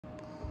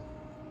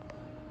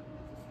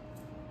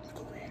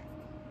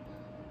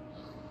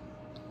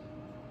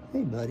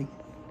Hey, buddy.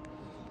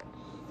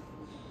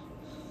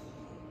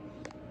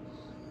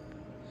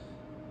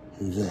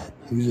 Who's that?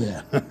 Who's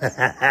that?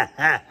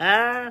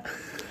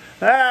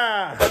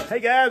 Hey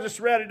guys, it's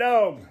Rowdy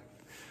Dog.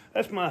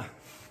 That's my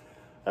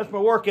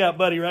workout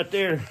buddy right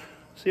there.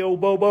 See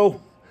old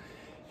Bobo?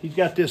 He's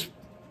got this.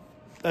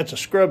 That's a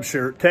scrub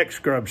shirt, tech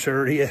scrub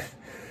shirt.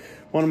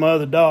 One of my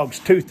other dogs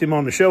toothed him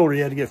on the shoulder.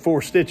 He had to get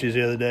 4 stitches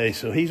the other day,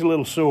 so he's a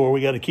little sore.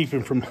 We got to keep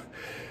him from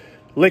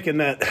licking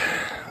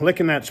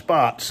that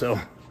spot. So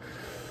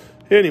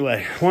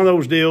anyway, one of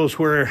those deals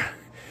where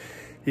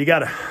you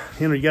gotta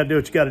do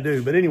what you gotta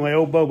do. But anyway,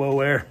 old Bobo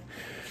there,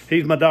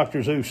 he's my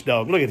Dr. Zeus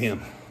dog. Look at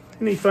him.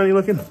 Isn't he funny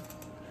looking?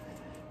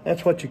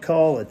 That's what you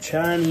call a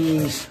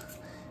Chinese.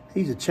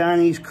 He's a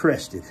Chinese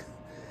crested.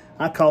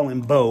 I call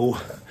him Bo.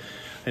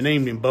 I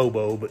named him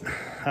Bobo, but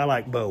I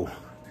like Bo.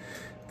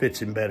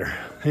 Fits him better.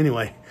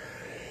 Anyway,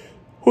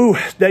 whew,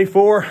 day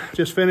 4.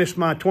 Just finished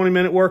my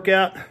 20-minute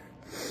workout.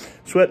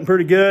 Sweating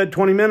pretty good.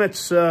 20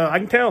 minutes. I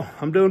can tell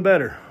I'm doing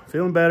better.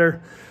 Feeling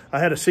better. I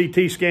had a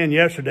CT scan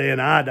yesterday,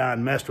 and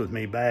iodine messed with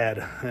me bad,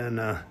 and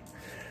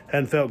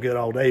hadn't felt good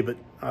all day. But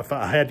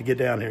I had to get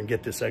down here and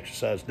get this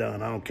exercise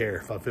done. I don't care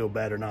if I feel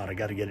bad or not. I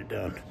got to get it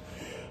done.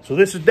 So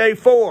this is day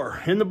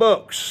 4 in the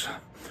books.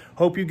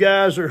 Hope you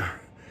guys are,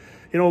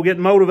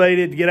 getting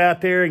motivated to get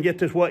out there and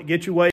get your weight.